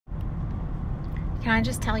Can I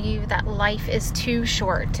just tell you that life is too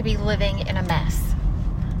short to be living in a mess?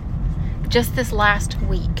 Just this last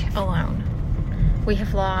week alone, we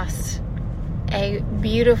have lost a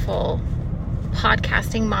beautiful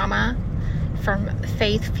podcasting mama from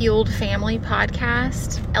Faith Fueled Family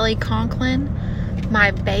Podcast, Ellie Conklin.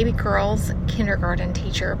 My baby girl's kindergarten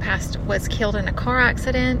teacher was killed in a car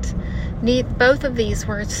accident. Both of these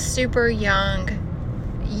were super young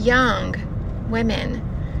women.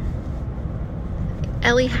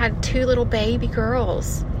 Ellie had 2 little baby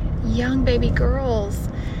girls, young baby girls,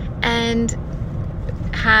 and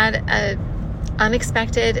had an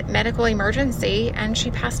unexpected medical emergency, and she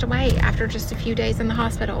passed away after just a few days in the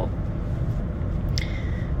hospital.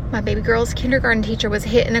 My baby girl's kindergarten teacher was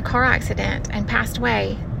hit in a car accident and passed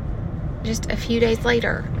away just a few days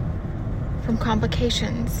later from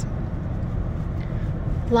complications.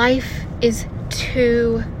 Life is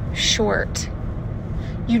too short.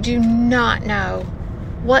 You do not know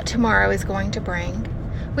what tomorrow is going to bring.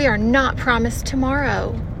 We are not promised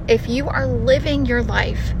tomorrow. If you are living your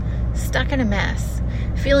life stuck in a mess,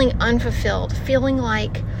 feeling unfulfilled, feeling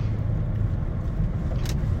like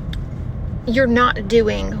you're not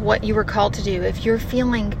doing what you were called to do, if you're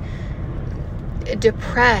feeling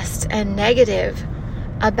depressed and negative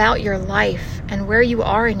about your life and where you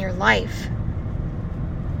are in your life,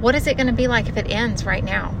 what is it going to be like if it ends right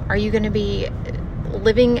now? Are you going to be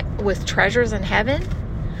living with treasures in heaven?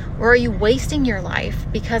 Or are you wasting your life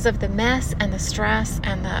because of the mess and the stress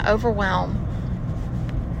and the overwhelm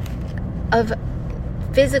of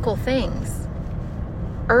physical things,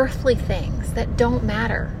 earthly things that don't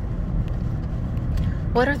matter?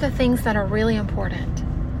 What are the things that are really important?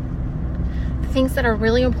 The things that are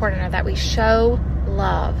really important are that we show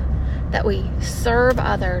love, that we serve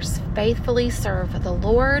others, faithfully serve the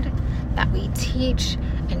Lord, that we teach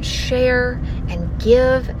and share and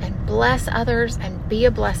give and bless others and be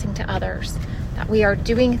a blessing to others, that we are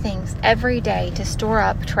doing things every day to store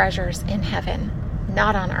up treasures in heaven,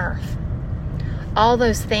 not on earth. All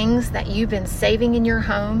those things that you've been saving in your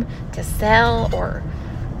home to sell, or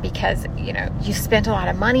because you spent a lot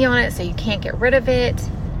of money on it so you can't get rid of it,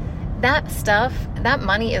 that stuff, that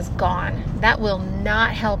money is gone. That will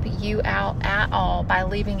not help you out at all by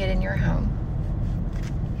leaving it in your home.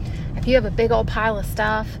 If you have a big old pile of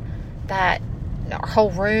stuff, that a whole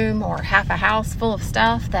room or half a house full of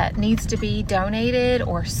stuff that needs to be donated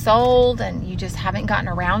or sold and you just haven't gotten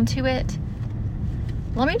around to it,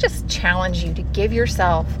 let me just challenge you to give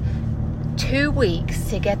yourself 2 weeks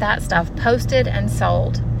to get that stuff posted and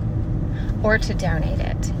sold, or to donate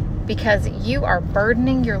it, because you are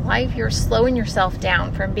burdening your life. You're slowing yourself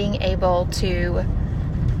down from being able to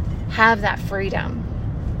have that freedom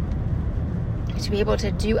to be able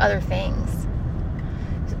to do other things.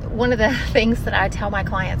 One of the things that I tell my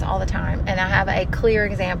clients all the time, and I have a clear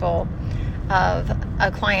example of a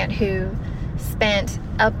client who spent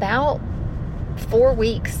about 4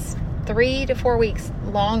 weeks, 3 to 4 weeks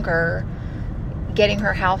longer getting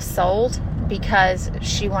her house sold because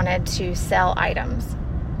she wanted to sell items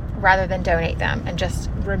rather than donate them and just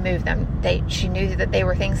remove them. She knew that they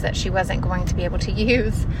were things that she wasn't going to be able to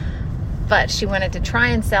use, but she wanted to try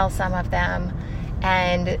and sell some of them.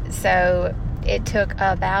 And so it took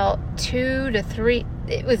about 2 to 3,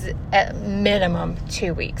 it was at minimum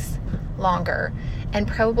 2 weeks longer, and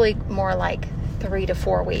probably more like 3 to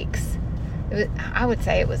 4 weeks. I would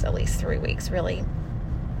say it was at least 3 weeks, really,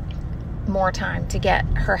 more time to get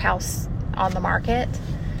her house on the market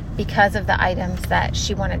because of the items that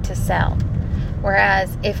she wanted to sell.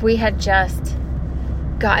 Whereas if we had just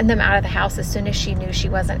gotten them out of the house as soon as she knew she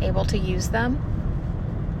wasn't able to use them,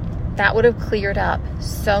 that would have cleared up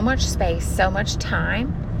so much space, so much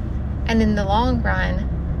time. And in the long run,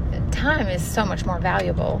 time is so much more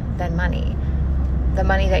valuable than money. The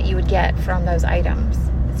money that you would get from those items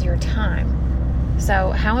is your time.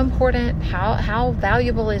 So how important, how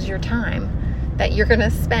valuable is your time that you're going to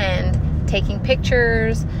spend taking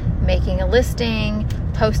pictures, making a listing,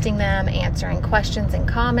 posting them, answering questions and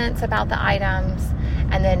comments about the items,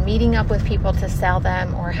 and then meeting up with people to sell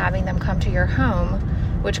them or having them come to your home,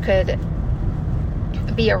 which could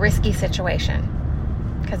be a risky situation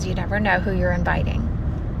because you never know who you're inviting,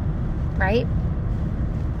 right?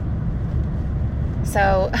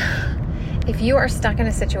 So if you are stuck in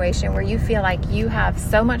a situation where you feel like you have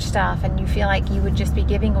so much stuff and you feel like you would just be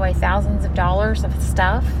giving away thousands of dollars of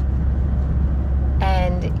stuff,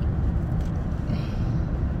 and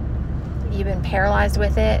you've been paralyzed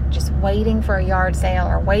with it, just waiting for a yard sale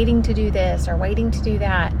or waiting to do this or waiting to do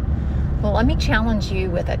that, well, let me challenge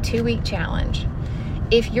you with a 2-week challenge.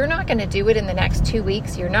 if you're not going to do it in the next 2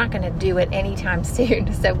 weeks, you're not going to do it anytime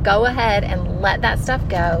soon. So go ahead and let that stuff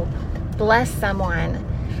go. Bless someone.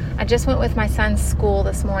 I just went with my son's school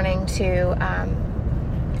this morning to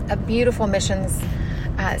a beautiful missions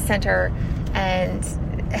center and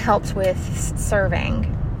helped with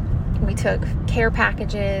serving. We took care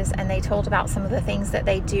packages, and they told about some of the things that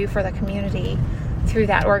they do for the community through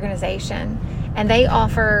that organization. And they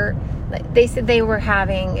said they were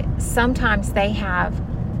sometimes they have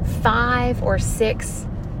 5 or 6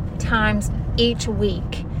 times each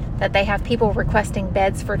week that they have people requesting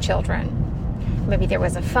beds for children. Maybe there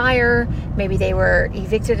was a fire, maybe they were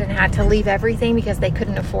evicted and had to leave everything because they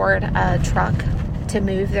couldn't afford a truck to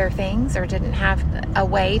move their things, or didn't have a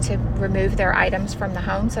way to remove their items from the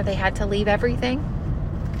home, so they had to leave everything.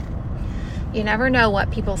 You never know what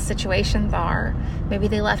people's situations are. Maybe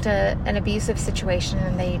they left an abusive situation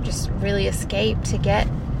and they just really escaped to get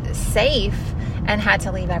safe and had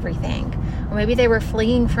to leave everything. Or maybe they were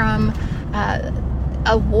fleeing from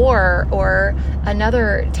a war or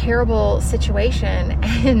another terrible situation,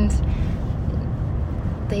 and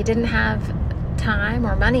they didn't have time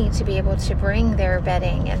or money to be able to bring their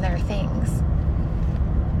bedding and their things.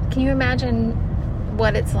 Can you imagine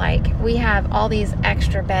what it's like? We have all these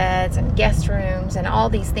extra beds and guest rooms and all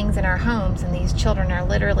these things in our homes, and these children are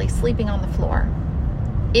literally sleeping on the floor,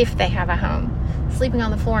 if they have a home, sleeping on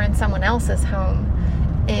the floor in someone else's home,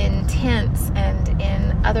 in tents and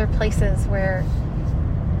in other places where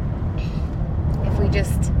if we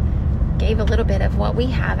just gave a little bit of what we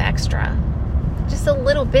have extra, just a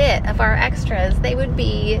little bit of our extras, they would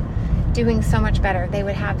be doing so much better. They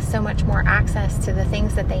would have so much more access to the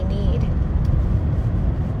things that they need.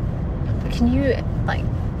 Can you,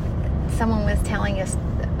 someone was telling us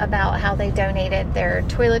about how they donated their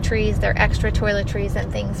toiletries, their extra toiletries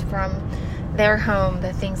and things from their home,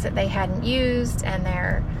 the things that they hadn't used and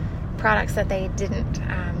their products that they didn't,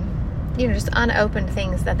 just unopened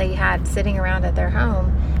things that they had sitting around at their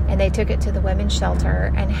home, and they took it to the women's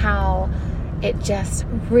shelter, and how it just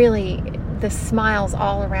really, the smiles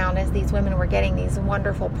all around as these women were getting these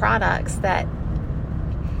wonderful products that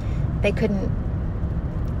they couldn't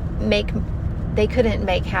make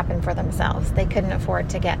happen for themselves. They couldn't afford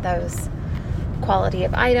to get those quality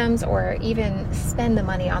of items or even spend the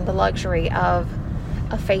money on the luxury of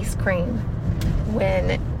a face cream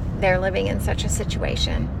when they're living in such a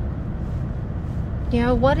situation.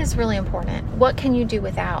 What is really important? What can you do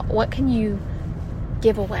without? What can you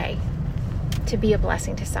give away to be a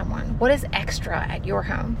blessing to someone? What is extra at your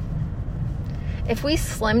home? If we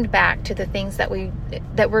slimmed back to the things that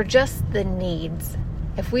were just the needs,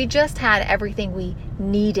 if we just had everything we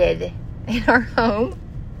needed in our home,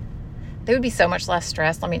 there would be so much less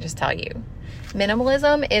stress, let me just tell you.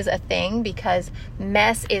 Minimalism is a thing because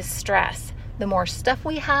mess is stress. The more stuff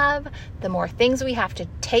we have, the more things we have to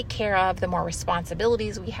take care of, the more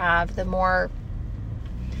responsibilities we have, the more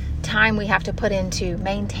time we have to put into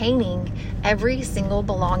maintaining every single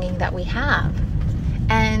belonging that we have.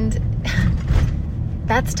 And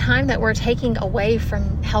that's time that we're taking away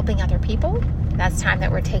from helping other people. That's time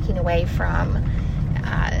that we're taking away from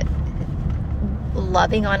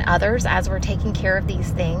loving on others as we're taking care of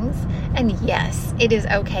these things. And yes, it is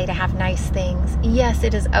okay to have nice things. Yes,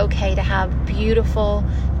 it is okay to have beautiful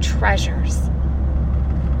treasures.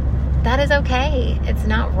 That is okay. It's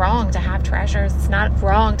not wrong to have treasures. It's not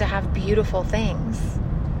wrong to have beautiful things.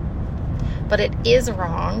 But it is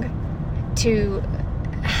wrong to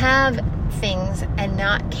have things and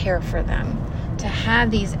not care for them. To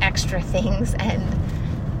have these extra things and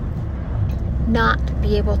not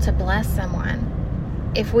be able to bless someone.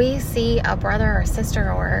 If we see a brother or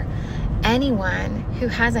sister or anyone who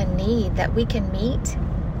has a need that we can meet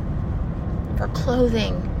for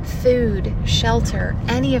clothing, food, shelter,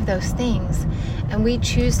 any of those things, and we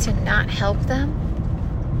choose to not help them,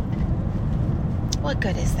 what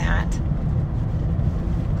good is that?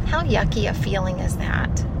 How yucky a feeling is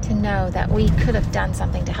that, to know that we could have done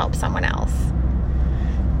something to help someone else?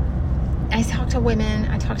 I talk to women,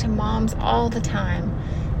 I talk to moms all the time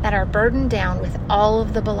that are burdened down with all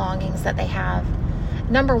of the belongings that they have.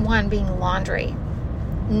 Number one being laundry.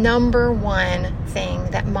 Number one thing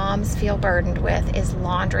that moms feel burdened with is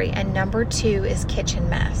laundry, and number two is kitchen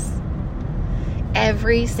mess.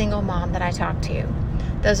 Every single mom that I talk to,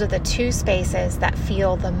 those are the two spaces that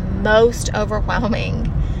feel the most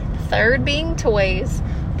overwhelming. Third being toys,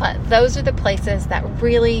 but those are the places that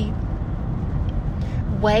really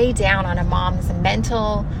weigh down on a mom's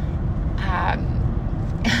mental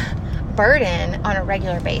burden on a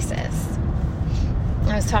regular basis.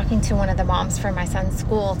 I was talking to one of the moms from my son's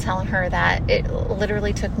school, telling her that it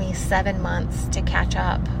literally took me 7 months to catch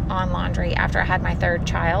up on laundry after I had my third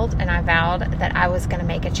child, and I vowed that I was going to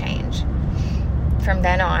make a change. From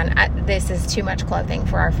then on, this is too much clothing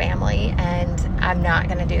for our family, and I'm not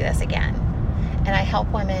going to do this again. And I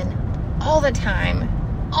help women all the time,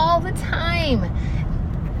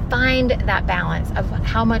 find that balance of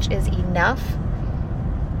how much is enough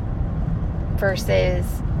versus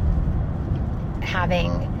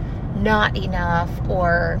having not enough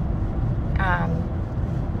or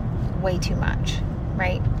way too much,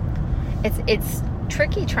 right? It's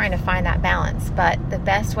tricky trying to find that balance, but the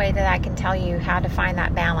best way that I can tell you how to find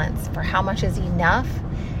that balance for how much is enough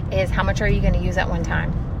is how much are you going to use at one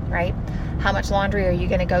time, right? How much laundry are you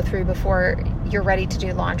going to go through before you're ready to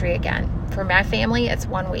do laundry again? For my family, it's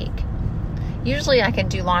 1 week. Usually I can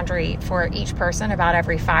do laundry for each person about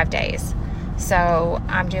every 5 days. So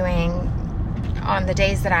I'm doing, on the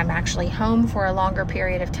days that I'm actually home for a longer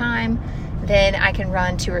period of time, then I can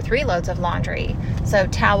run 2 or 3 loads of laundry. So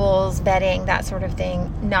towels, bedding, that sort of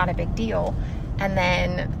thing, not a big deal. And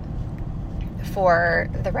then for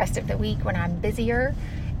the rest of the week when I'm busier,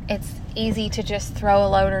 it's easy to just throw a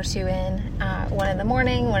load or 2 in, one in the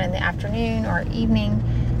morning, one in the afternoon or evening.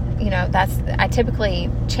 I typically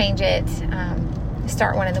change it,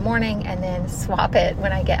 start one in the morning and then swap it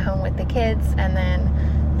when I get home with the kids, and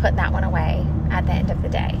then put that one away at the end of the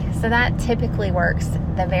day. So that typically works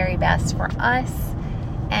the very best for us.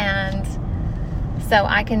 And so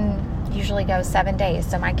I can usually go 7 days.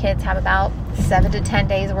 So my kids have about 7 to 10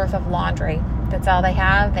 days worth of laundry. That's all they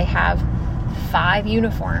have. They have 5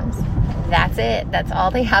 uniforms. That's it. That's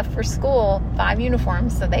all they have for school, 5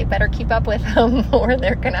 uniforms. So they better keep up with them or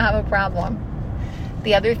they're going to have a problem.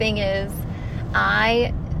 The other thing is,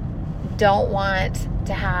 I don't want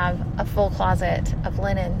to have a full closet of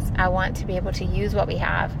linens. I want to be able to use what we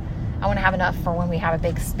have. I want to have enough for when we have a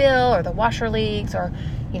big spill or the washer leaks, or,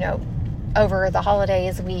 over the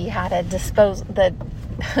holidays we had a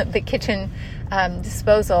the kitchen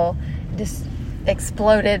disposal just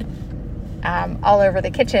exploded all over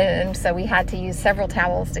the kitchen, and so we had to use several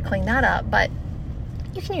towels to clean that up. But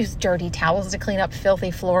you can use dirty towels to clean up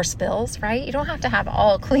filthy floor spills, right? You don't have to have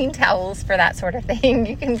all clean towels for that sort of thing.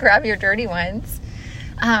 You can grab your dirty ones.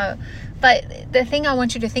 But the thing I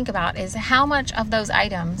want you to think about is how much of those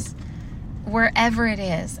items, wherever it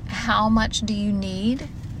is, how much do you need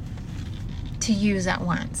to use at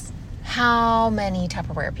once? How many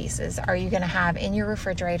Tupperware pieces are you going to have in your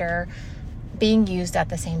refrigerator being used at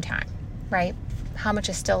the same time, right? How much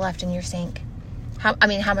is still left in your sink? How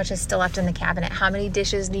much is still left in the cabinet? How many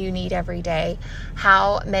dishes do you need every day?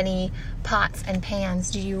 How many pots and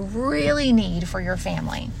pans do you really need for your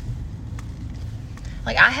family?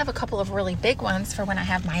 Like, I have a couple of really big ones for when I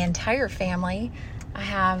have my entire family. I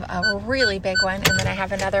have a really big one, and then I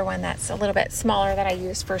have another one that's a little bit smaller that I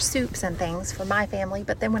use for soups and things for my family.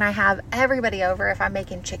 But then when I have everybody over, if I'm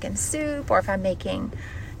making chicken soup or if I'm making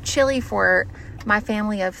chili for my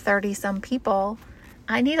family of 30-some people,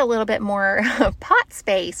 I need a little bit more pot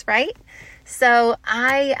space, right? So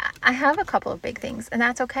I have a couple of big things, and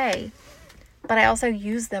that's okay. But I also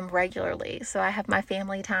use them regularly. So I have my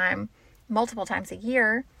family time multiple times a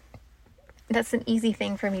year. That's an easy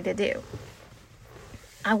thing for me to do.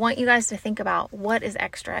 I want you guys to think about what is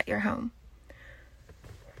extra at your home.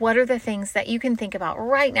 What are the things that you can think about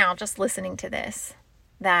right now, just listening to this,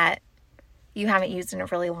 that you haven't used in a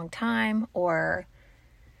really long time, or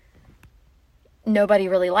nobody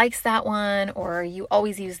really likes that one, or you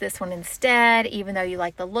always use this one instead, even though you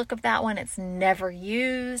like the look of that one, it's never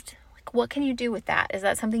used. Like, what can you do with that? Is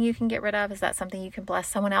that something you can get rid of? Is that something you can bless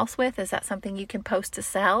someone else with? Is that something you can post to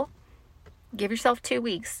sell? Give yourself 2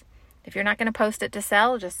 weeks. If you're not going to post it to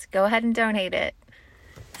sell, just go ahead and donate it.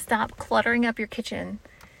 Stop cluttering up your kitchen.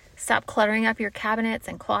 Stop cluttering up your cabinets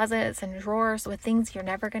and closets and drawers with things you're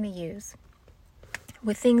never going to use,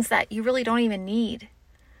 with things that you really don't even need.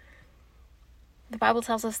 The Bible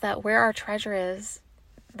tells us that where our treasure is,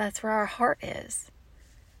 that's where our heart is.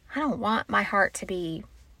 I don't want my heart to be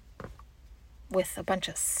with a bunch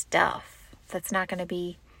of stuff that's not going to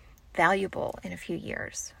be valuable in a few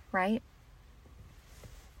years, right?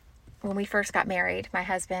 When we first got married, my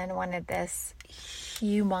husband wanted this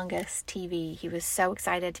humongous TV. He was so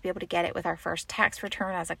excited to be able to get it with our first tax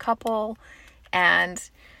return as a couple. And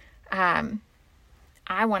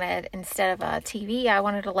I wanted, instead of a TV, I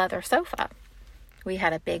wanted a leather sofa. We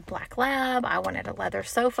had a big black lab. I wanted a leather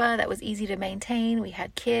sofa that was easy to maintain. We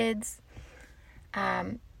had kids.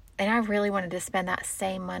 And I really wanted to spend that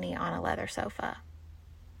same money on a leather sofa.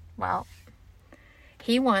 Well,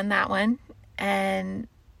 he won that one. And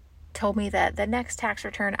told me that the next tax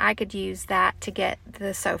return I could use that to get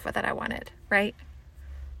the sofa that I wanted, right?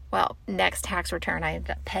 Well, next tax return, I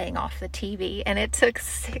ended up paying off the TV, and it took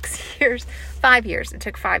 5 years. It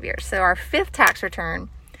took 5 years. So our 5th tax return,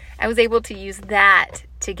 I was able to use that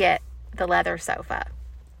to get the leather sofa.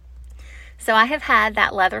 So I have had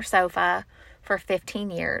that leather sofa for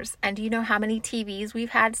 15 years. And do you know how many TVs we've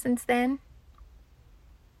had since then?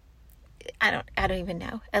 I don't even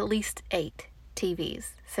know. At least 8 TVs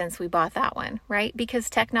since we bought that one, right? Because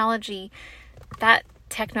technology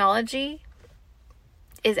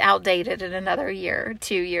is outdated in another year,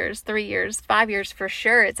 2 years, 3 years, 5 years for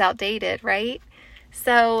sure. It's outdated, right?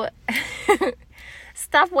 So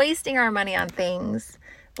stop wasting our money on things.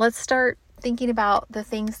 Let's start thinking about the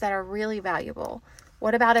things that are really valuable.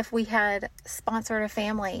 What about if we had sponsored a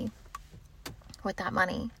family with that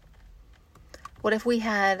money? What if we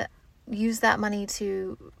had used that money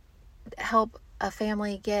to help a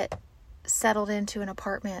family get settled into an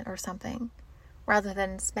apartment or something, rather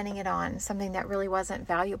than spending it on something that really wasn't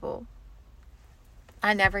valuable?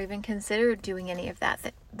 I never even considered doing any of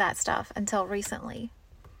that stuff until recently.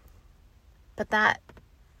 But that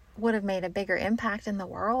would have made a bigger impact in the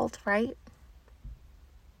world, right?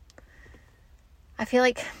 I feel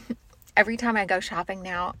like every time I go shopping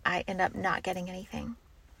now, I end up not getting anything.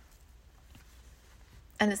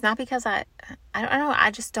 And it's not because I don't know,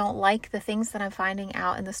 I just don't like the things that I'm finding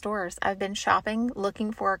out in the stores. I've been shopping,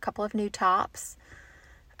 looking for a couple of new tops,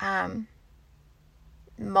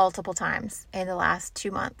 multiple times in the last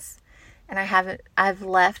 2 months. And I've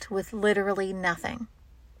left with literally nothing.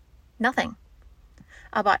 Nothing.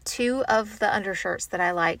 I bought 2 of the undershirts that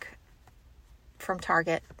I like from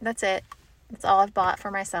Target. That's it. That's all I've bought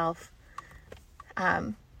for myself.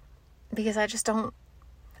 Because I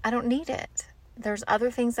don't need it. There's other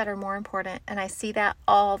things that are more important, and I see that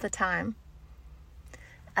all the time.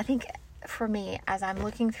 I think for me, as I'm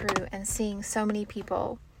looking through and seeing so many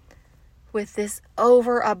people with this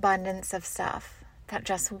overabundance of stuff that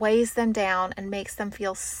just weighs them down and makes them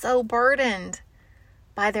feel so burdened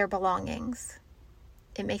by their belongings,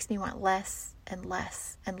 it makes me want less and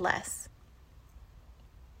less and less.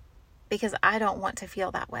 Because I don't want to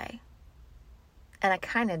feel that way. And I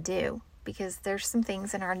kind of do. Because there's some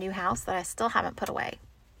things in our new house that I still haven't put away.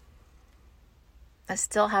 I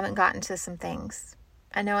still haven't gotten to some things.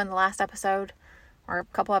 I know in the last episode, or a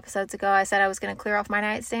couple episodes ago, I said I was going to clear off my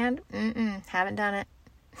nightstand. Haven't done it.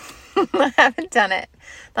 I haven't done it.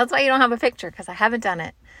 That's why you don't have a picture, because I haven't done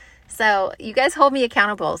it. So you guys hold me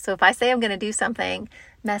accountable. So if I say I'm going to do something,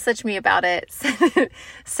 message me about it.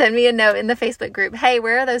 Send me a note in the Facebook group. Hey,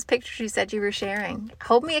 where are those pictures you said you were sharing?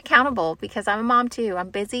 Hold me accountable, because I'm a mom too.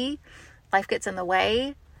 I'm busy. Life gets in the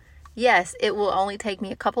way. Yes, it will only take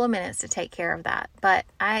me a couple of minutes to take care of that. But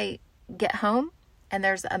I get home and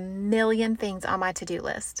there's a million things on my to-do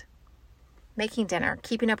list. Making dinner,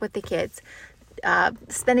 keeping up with the kids,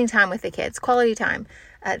 spending time with the kids, quality time,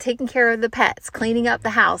 taking care of the pets, cleaning up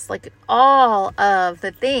the house, like all of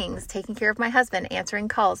the things, taking care of my husband, answering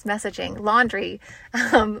calls, messaging, laundry,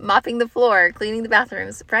 mopping the floor, cleaning the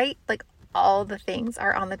bathrooms, right? Like all the things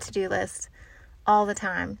are on the to-do list all the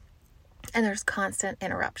time. And there's constant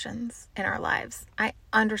interruptions in our lives. I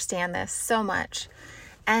understand this so much.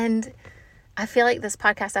 And I feel like this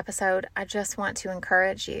podcast episode, I just want to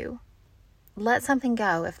encourage you. Let something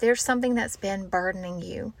go. If there's something that's been burdening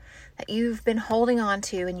you, that you've been holding on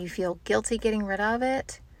to and you feel guilty getting rid of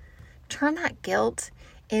it, turn that guilt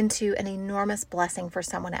into an enormous blessing for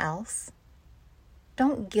someone else.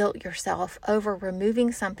 Don't guilt yourself over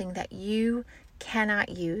removing something that you cannot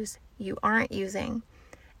use, you aren't using,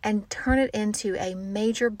 and turn it into a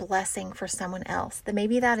major blessing for someone else. That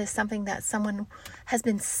maybe that is something that someone has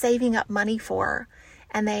been saving up money for,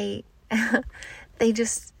 and they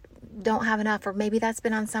just don't have enough, or maybe that's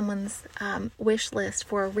been on someone's wish list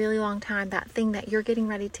for a really long time, that thing that you're getting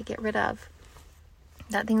ready to get rid of,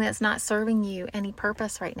 that thing that's not serving you any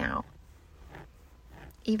purpose right now,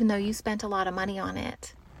 even though you spent a lot of money on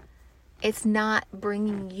it. It's not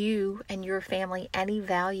bringing you and your family any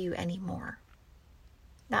value anymore.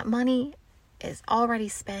 That money is already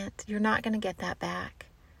spent. You're not going to get that back.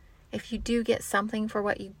 If you do get something for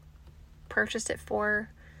what you purchased it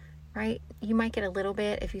for, right? You might get a little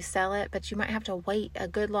bit if you sell it, but you might have to wait a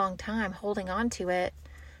good long time holding on to it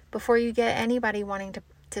before you get anybody wanting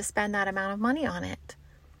to spend that amount of money on it.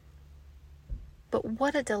 But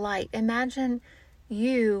what a delight. Imagine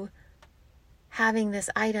you having this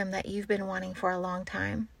item that you've been wanting for a long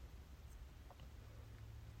time,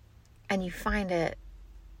 and you find it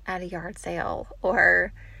at a yard sale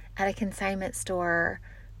or at a consignment store,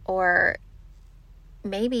 or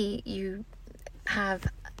maybe you have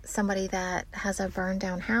somebody that has a burned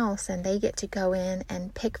down house and they get to go in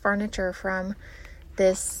and pick furniture from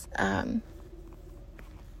this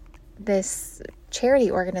this charity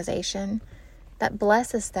organization that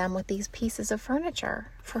blesses them with these pieces of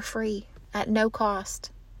furniture for free at no cost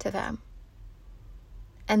to them.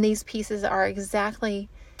 And these pieces are exactly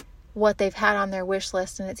what they've had on their wish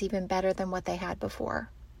list, and it's even better than what they had before.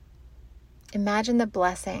 Imagine the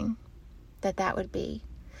blessing that would be.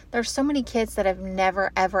 There's so many kids that have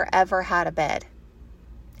never, ever, ever had a bed.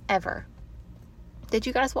 Ever. Did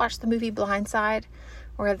you guys watch the movie Blindside,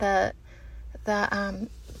 where the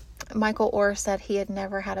Michael Orr said he had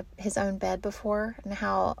never had his own bed before, and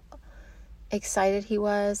how excited he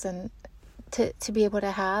was and to be able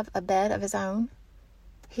to have a bed of his own?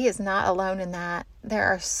 He is not alone in that. There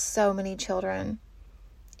are so many children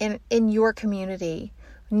in your community,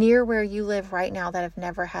 near where you live right now, that have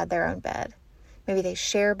never had their own bed. Maybe they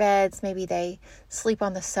share beds. Maybe they sleep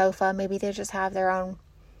on the sofa. Maybe they just have their own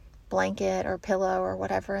blanket or pillow or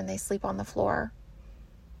whatever, and they sleep on the floor.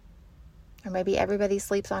 Or maybe everybody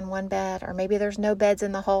sleeps on one bed. Or maybe there's no beds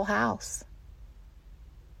in the whole house.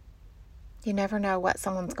 You never know what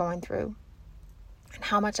someone's going through, and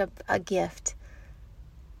how much of a gift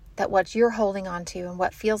that what you're holding on to and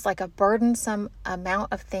what feels like a burdensome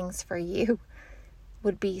amount of things for you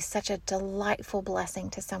would be such a delightful blessing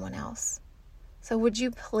to someone else. So would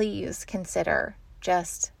you please consider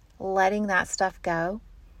just letting that stuff go?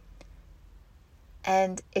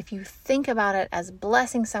 And if you think about it as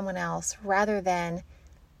blessing someone else rather than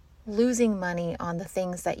losing money on the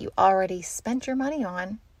things that you already spent your money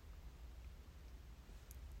on,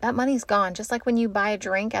 that money's gone. Just like when you buy a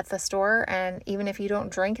drink at the store, and even if you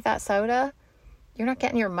don't drink that soda, you're not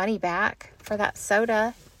getting your money back for that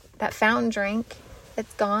soda, that fountain drink.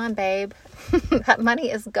 It's gone, babe. That money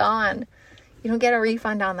is gone. You don't get a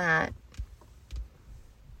refund on that.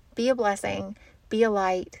 Be a blessing. Be a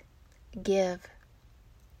light. Give.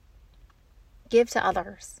 Give to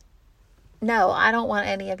others. No, I don't want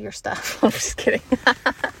any of your stuff. I'm just kidding.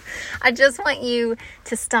 I just want you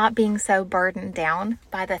to stop being so burdened down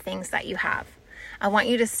by the things that you have. I want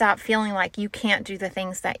you to stop feeling like you can't do the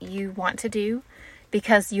things that you want to do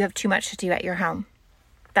because you have too much to do at your home.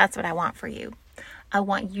 That's what I want for you. I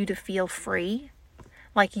want you to feel free,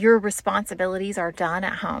 like your responsibilities are done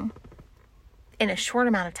at home in a short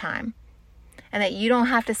amount of time, and that you don't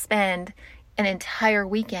have to spend an entire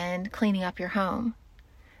weekend cleaning up your home.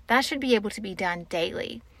 That should be able to be done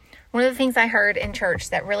daily. One of the things I heard in church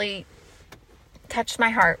that really touched my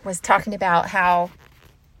heart was talking about how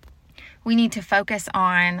we need to focus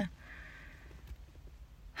on,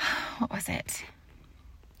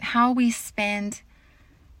 how we spend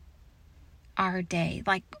our day.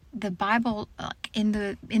 Like the Bible, in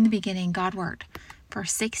the beginning, God worked. For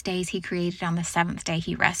 6 days he created, on the seventh day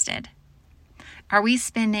he rested. Are we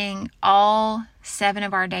spending all 7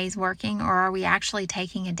 of our days working, or are we actually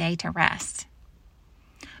taking a day to rest?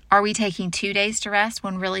 Are we taking 2 days to rest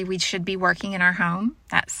when really we should be working in our home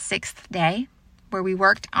that 6th day, where we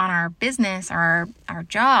worked on our business or our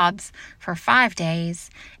jobs for 5 days,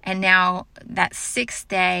 and now that 6th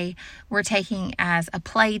day we're taking as a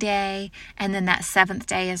play day, and then that 7th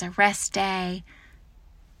day is a rest day?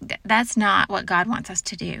 That's not what God wants us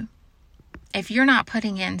to do. If you're not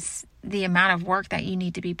putting in the amount of work that you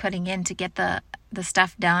need to be putting in to get the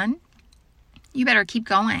stuff done, you better keep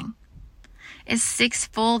going. It's 6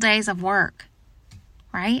 full days of work,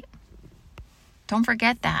 right? Don't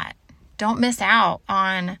forget that. Don't miss out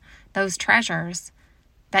on those treasures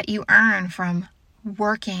that you earn from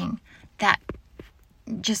working, that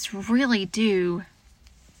just really do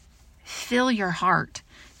fill your heart.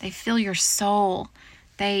 They fill your soul.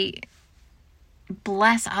 They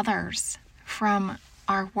bless others from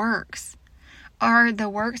our works. Are the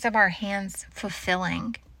works of our hands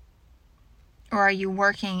fulfilling? Or are you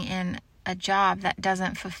working in a job that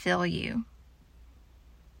doesn't fulfill you?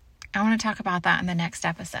 I want to talk about that in the next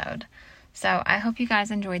episode. So I hope you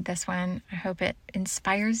guys enjoyed this one. I hope it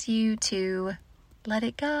inspires you to let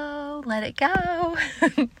it go. Let it go.